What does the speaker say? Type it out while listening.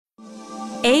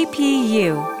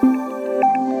APU,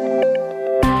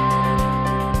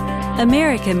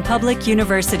 American Public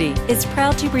University, is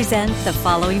proud to present the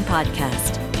following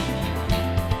podcast.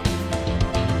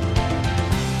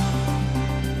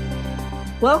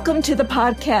 Welcome to the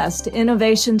podcast,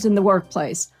 Innovations in the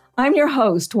Workplace. I'm your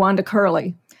host, Wanda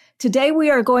Curley. Today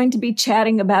we are going to be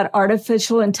chatting about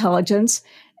artificial intelligence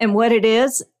and what it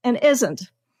is and isn't.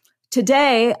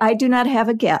 Today, I do not have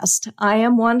a guest. I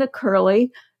am Wanda Curley,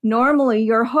 normally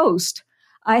your host.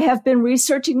 I have been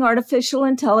researching artificial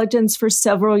intelligence for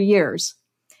several years.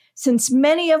 Since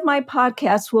many of my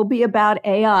podcasts will be about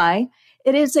AI,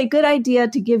 it is a good idea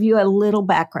to give you a little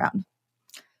background.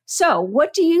 So,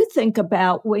 what do you think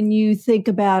about when you think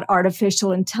about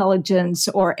artificial intelligence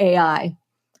or AI?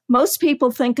 Most people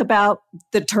think about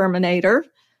the Terminator,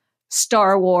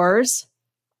 Star Wars,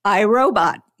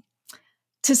 iRobot.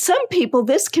 To some people,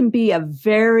 this can be a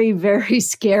very, very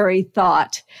scary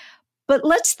thought. But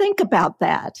let's think about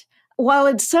that. While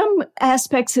in some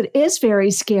aspects it is very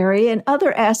scary, in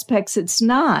other aspects it's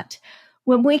not.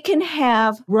 When we can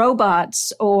have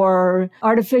robots or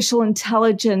artificial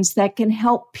intelligence that can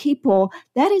help people,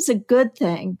 that is a good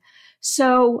thing.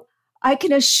 So I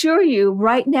can assure you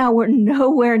right now we're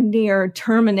nowhere near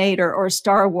Terminator or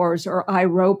Star Wars or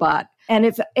iRobot. And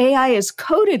if AI is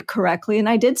coded correctly, and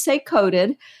I did say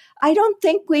coded, I don't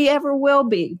think we ever will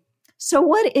be. So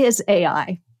what is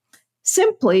AI?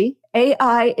 Simply,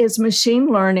 AI is machine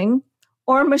learning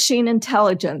or machine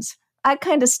intelligence. I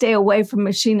kind of stay away from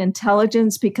machine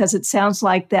intelligence because it sounds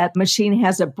like that machine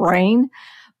has a brain,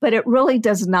 but it really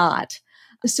does not.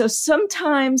 So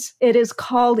sometimes it is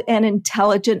called an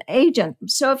intelligent agent.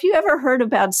 So if you ever heard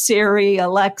about Siri,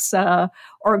 Alexa,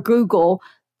 or Google,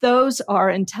 those are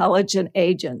intelligent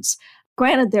agents.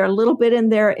 Granted, they're a little bit in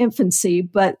their infancy,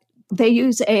 but they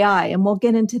use AI, and we'll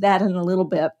get into that in a little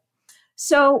bit.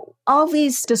 So all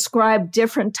these describe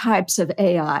different types of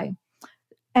AI.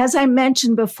 As I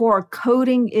mentioned before,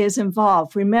 coding is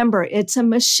involved. Remember, it's a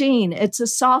machine, it's a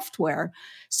software.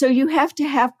 So you have to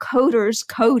have coders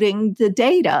coding the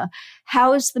data.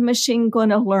 How is the machine going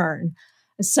to learn?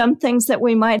 Some things that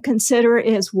we might consider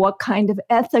is what kind of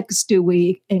ethics do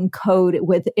we encode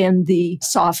within the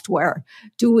software?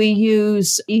 Do we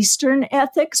use Eastern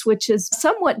ethics, which is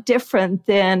somewhat different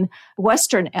than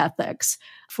Western ethics?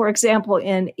 For example,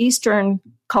 in Eastern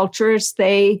cultures,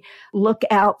 they look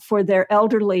out for their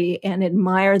elderly and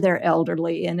admire their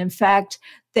elderly. And in fact,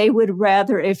 they would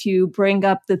rather, if you bring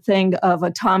up the thing of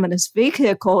autonomous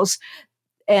vehicles,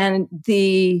 and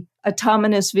the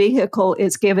autonomous vehicle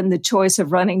is given the choice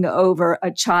of running over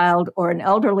a child or an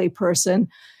elderly person.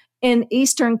 In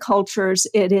Eastern cultures,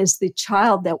 it is the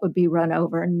child that would be run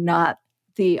over, not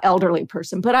the elderly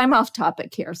person. But I'm off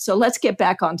topic here. So let's get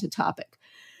back onto topic.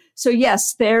 So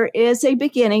yes, there is a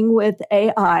beginning with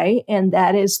AI, and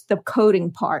that is the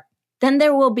coding part. Then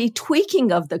there will be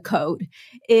tweaking of the code.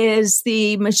 Is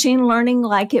the machine learning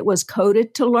like it was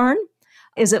coded to learn?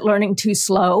 Is it learning too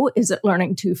slow? Is it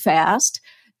learning too fast?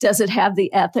 Does it have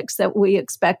the ethics that we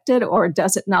expected, or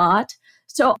does it not?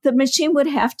 So the machine would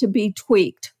have to be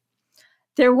tweaked.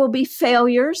 There will be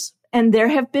failures, and there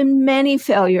have been many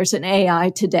failures in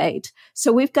AI to date.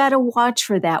 So we've got to watch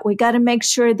for that. We've got to make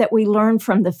sure that we learn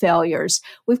from the failures.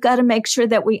 We've got to make sure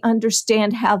that we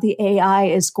understand how the AI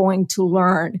is going to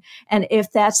learn, and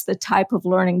if that's the type of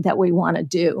learning that we want to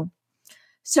do.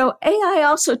 So AI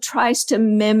also tries to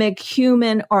mimic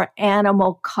human or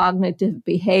animal cognitive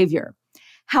behavior.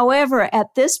 However,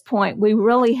 at this point, we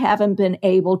really haven't been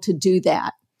able to do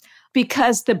that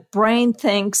because the brain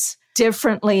thinks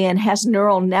differently and has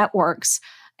neural networks.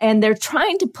 And they're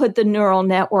trying to put the neural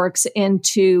networks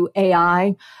into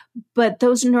AI, but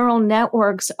those neural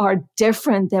networks are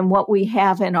different than what we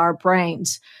have in our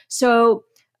brains. So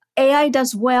AI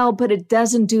does well, but it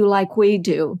doesn't do like we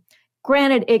do.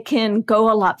 Granted, it can go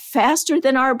a lot faster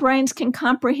than our brains can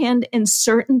comprehend in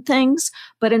certain things,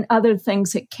 but in other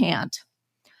things it can't.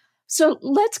 So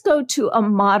let's go to a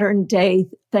modern day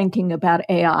thinking about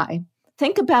AI.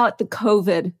 Think about the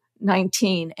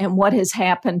COVID-19 and what has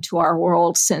happened to our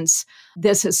world since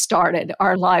this has started.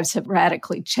 Our lives have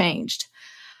radically changed.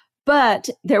 But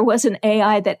there was an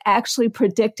AI that actually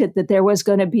predicted that there was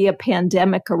going to be a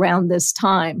pandemic around this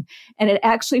time. And it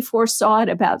actually foresaw it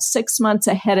about 6 months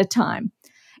ahead of time.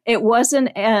 It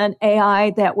wasn't an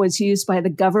AI that was used by the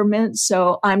government.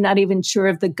 So I'm not even sure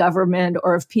if the government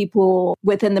or if people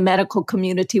within the medical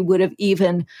community would have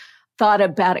even thought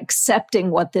about accepting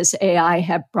what this AI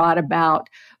had brought about.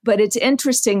 But it's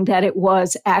interesting that it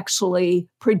was actually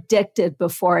predicted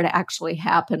before it actually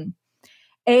happened.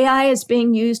 AI is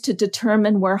being used to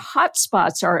determine where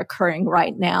hotspots are occurring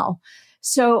right now.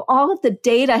 So all of the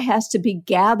data has to be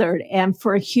gathered. And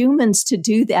for humans to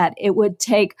do that, it would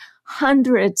take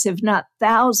hundreds, if not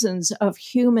thousands, of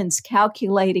humans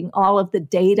calculating all of the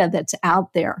data that's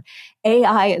out there.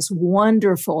 AI is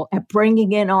wonderful at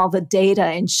bringing in all the data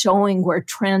and showing where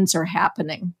trends are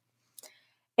happening.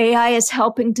 AI is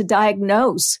helping to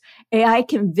diagnose. AI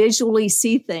can visually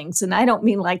see things. And I don't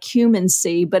mean like humans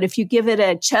see, but if you give it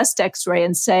a chest x-ray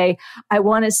and say, I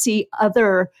want to see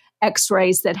other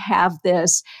x-rays that have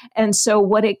this. And so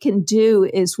what it can do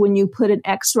is when you put an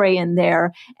x-ray in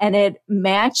there and it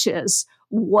matches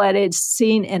what is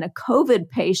seen in a COVID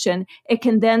patient, it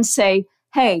can then say,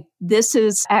 hey, this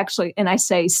is actually, and I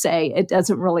say, it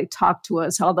doesn't really talk to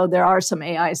us, although there are some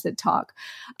AIs that talk,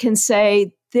 can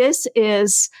say, this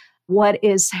is what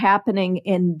is happening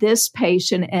in this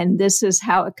patient, and this is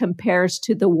how it compares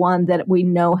to the one that we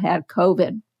know had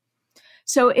COVID.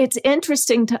 So it's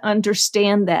interesting to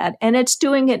understand that. And it's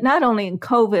doing it not only in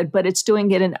COVID, but it's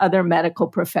doing it in other medical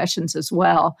professions as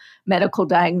well, medical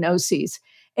diagnoses.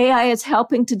 AI is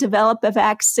helping to develop a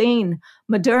vaccine.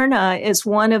 Moderna is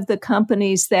one of the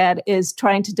companies that is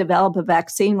trying to develop a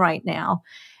vaccine right now.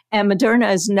 And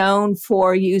Moderna is known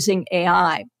for using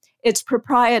AI. It's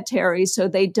proprietary, so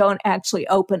they don't actually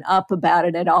open up about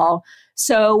it at all.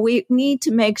 So we need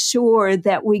to make sure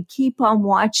that we keep on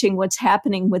watching what's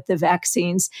happening with the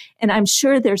vaccines. And I'm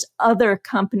sure there's other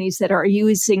companies that are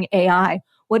using AI.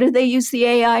 What do they use the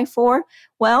AI for?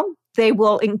 Well, they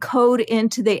will encode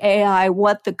into the AI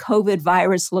what the COVID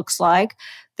virus looks like.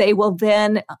 They will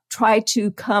then try to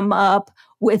come up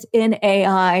within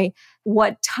AI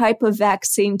what type of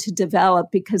vaccine to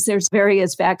develop, because there's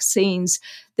various vaccines.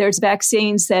 There's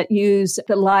vaccines that use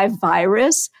the live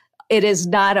virus. It is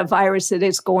not a virus that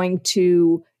is going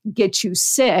to get you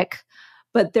sick,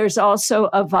 but there's also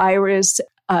a virus,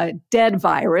 a dead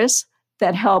virus,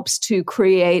 that helps to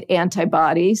create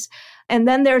antibodies. And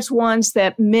then there's ones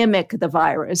that mimic the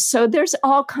virus. So there's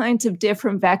all kinds of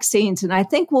different vaccines, and I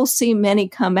think we'll see many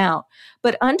come out.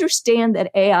 But understand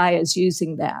that AI is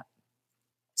using that.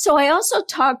 So I also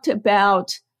talked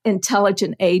about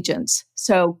intelligent agents.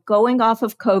 So going off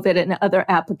of COVID and other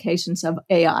applications of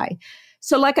AI.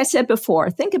 So like I said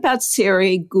before, think about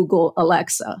Siri, Google,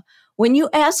 Alexa. When you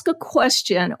ask a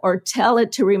question or tell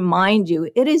it to remind you,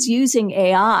 it is using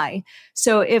AI.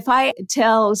 So if I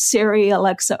tell Siri,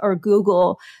 Alexa, or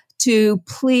Google to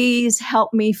please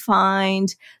help me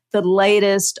find the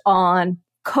latest on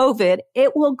COVID,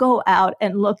 it will go out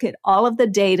and look at all of the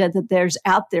data that there's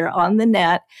out there on the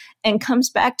net and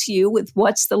comes back to you with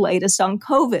what's the latest on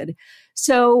COVID.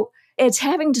 So it's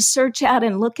having to search out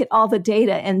and look at all the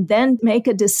data and then make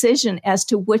a decision as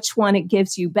to which one it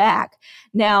gives you back.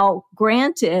 Now,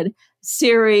 granted,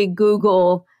 Siri,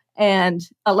 Google, and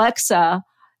Alexa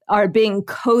are being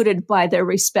coded by their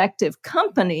respective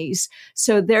companies.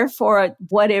 So therefore,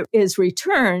 what it is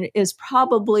returned is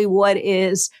probably what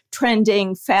is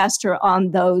trending faster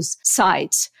on those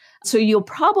sites. So you'll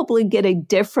probably get a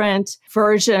different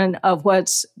version of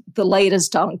what's the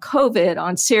latest on COVID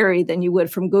on Siri than you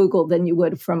would from Google, than you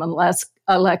would from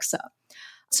Alexa.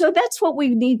 So that's what we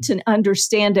need to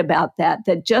understand about that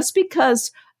just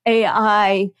because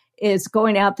AI is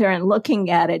going out there and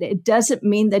looking at it, it doesn't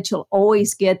mean that you'll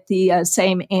always get the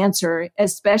same answer,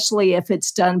 especially if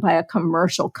it's done by a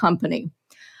commercial company.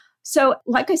 So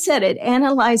like I said, it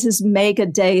analyzes mega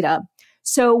data.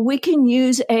 So we can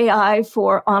use AI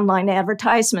for online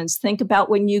advertisements. Think about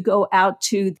when you go out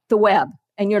to the web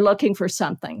and you're looking for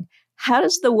something. How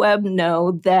does the web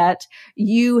know that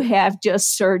you have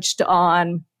just searched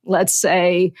on, let's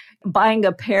say, buying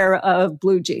a pair of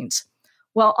blue jeans?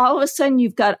 Well, all of a sudden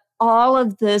you've got all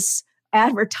of this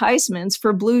advertisements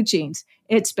for blue jeans.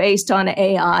 It's based on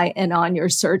AI and on your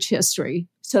search history.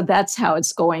 So that's how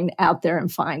it's going out there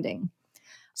and finding.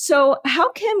 So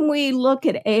how can we look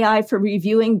at AI for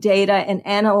reviewing data and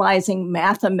analyzing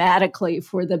mathematically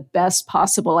for the best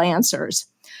possible answers?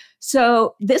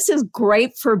 So this is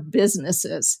great for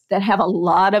businesses that have a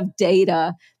lot of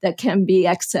data that can be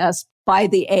accessed by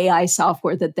the AI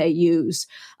software that they use.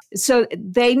 So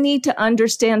they need to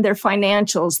understand their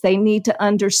financials. They need to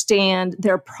understand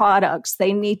their products.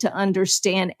 They need to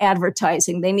understand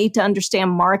advertising. They need to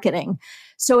understand marketing.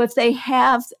 So if they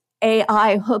have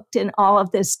AI hooked in all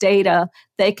of this data,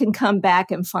 they can come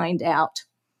back and find out.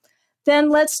 Then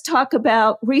let's talk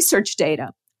about research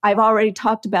data. I've already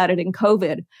talked about it in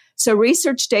COVID. So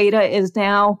research data is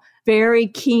now very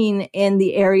keen in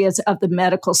the areas of the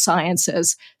medical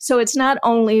sciences. So it's not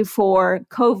only for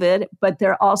COVID, but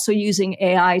they're also using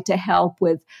AI to help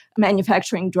with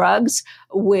manufacturing drugs,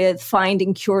 with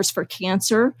finding cures for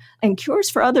cancer and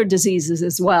cures for other diseases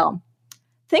as well.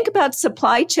 Think about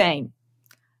supply chain.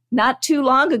 Not too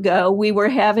long ago, we were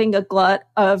having a glut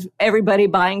of everybody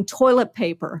buying toilet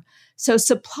paper. So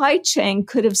supply chain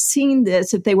could have seen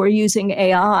this if they were using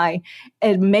AI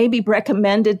and maybe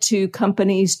recommended to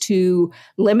companies to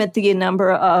limit the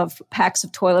number of packs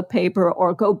of toilet paper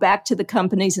or go back to the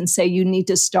companies and say, you need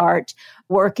to start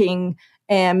working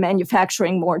and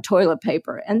manufacturing more toilet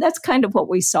paper. And that's kind of what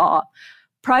we saw.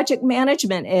 Project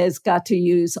management has got to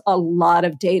use a lot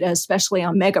of data, especially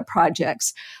on mega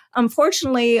projects.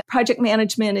 Unfortunately, project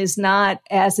management is not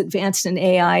as advanced in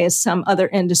AI as some other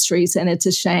industries, and it's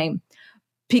a shame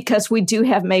because we do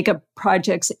have mega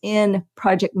projects in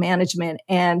project management,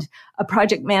 and a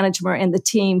project manager and the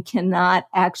team cannot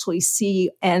actually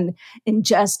see and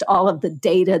ingest all of the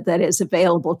data that is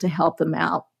available to help them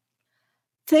out.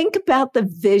 Think about the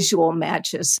visual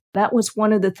matches. That was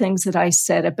one of the things that I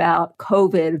said about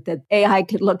COVID, that AI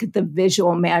could look at the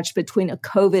visual match between a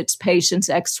COVID patient's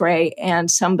X-ray and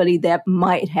somebody that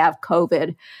might have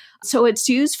COVID. So it's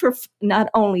used for not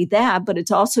only that, but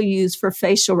it's also used for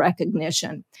facial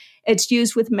recognition. It's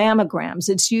used with mammograms.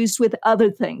 It's used with other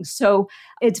things. So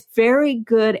it's very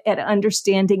good at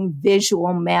understanding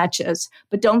visual matches.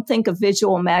 But don't think of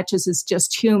visual matches as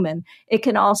just human. It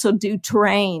can also do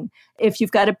terrain. If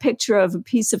you've got a picture of a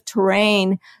piece of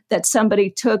terrain that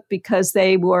somebody took because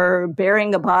they were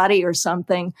burying a body or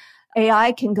something,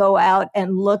 AI can go out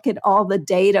and look at all the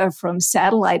data from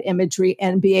satellite imagery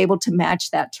and be able to match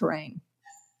that terrain.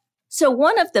 So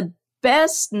one of the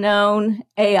best known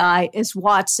AI is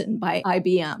Watson by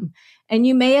IBM. And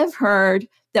you may have heard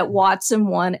that Watson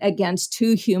won against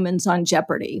 2 humans on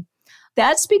Jeopardy.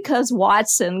 That's because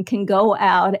Watson can go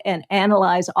out and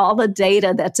analyze all the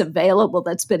data that's available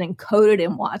that's been encoded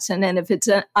in Watson. And if it's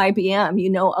an IBM, you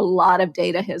know a lot of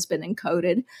data has been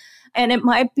encoded. And it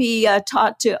might be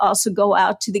taught to also go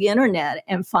out to the internet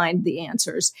and find the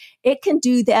answers. It can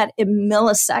do that in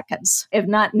milliseconds, if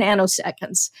not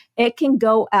nanoseconds. It can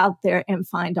go out there and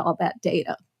find all that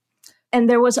data. And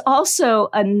there was also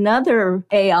another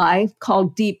AI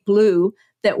called Deep Blue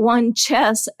that won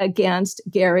chess against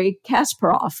Garry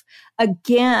Kasparov.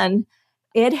 Again,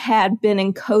 it had been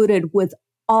encoded with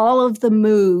all of the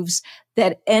moves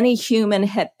that any human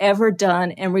had ever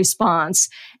done in response,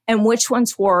 and which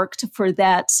ones worked for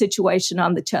that situation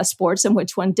on the chessboards and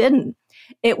which one didn't.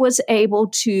 It was able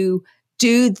to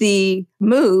do the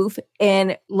move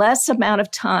in less amount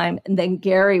of time than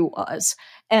Garry was,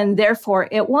 and therefore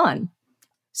it won.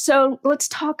 So let's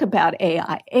talk about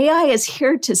AI. AI is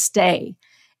here to stay.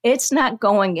 It's not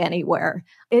going anywhere.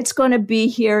 It's going to be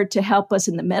here to help us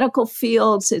in the medical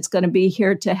fields. It's going to be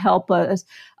here to help us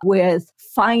with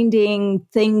finding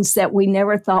things that we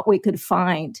never thought we could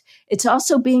find. It's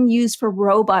also being used for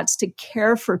robots to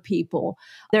care for people.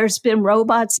 There's been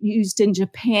robots used in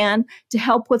Japan to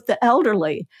help with the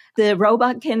elderly. The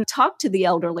robot can talk to the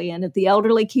elderly, and if the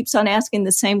elderly keeps on asking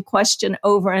the same question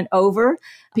over and over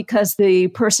because the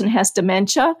person has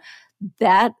dementia,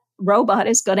 that robot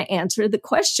is going to answer the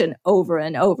question over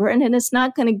and over, and it's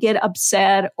not going to get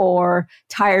upset or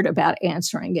tired about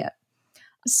answering it.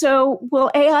 So will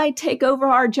AI take over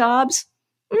our jobs?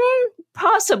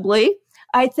 Possibly.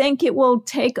 I think it will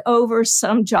take over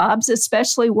some jobs,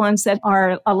 especially ones that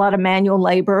are a lot of manual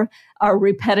labor, are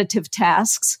repetitive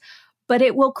tasks, but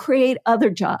it will create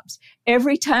other jobs.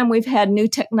 Every time we've had new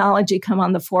technology come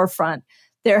on the forefront,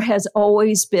 there has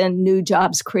always been new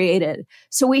jobs created.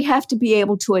 So we have to be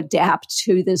able to adapt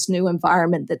to this new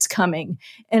environment that's coming.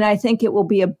 And I think it will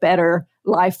be a better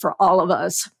life for all of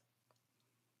us.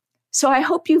 So I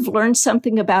hope you've learned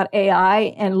something about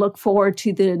AI and look forward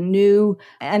to the new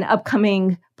and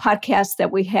upcoming podcasts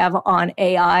that we have on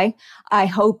AI. I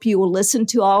hope you will listen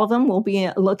to all of them. We'll be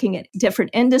looking at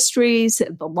different industries,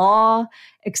 the law,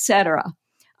 etc.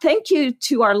 Thank you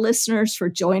to our listeners for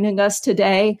joining us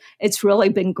today. It's really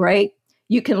been great.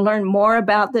 You can learn more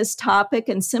about this topic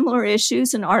and similar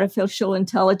issues in artificial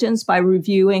intelligence by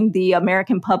reviewing the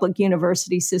American Public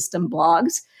University System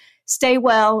blogs. Stay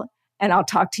well, and I'll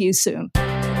talk to you soon.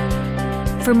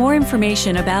 For more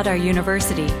information about our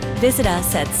university, visit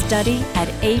us at study@apu.com.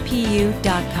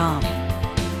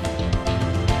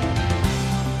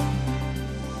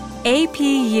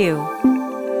 APU,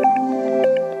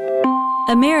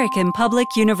 American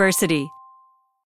Public University.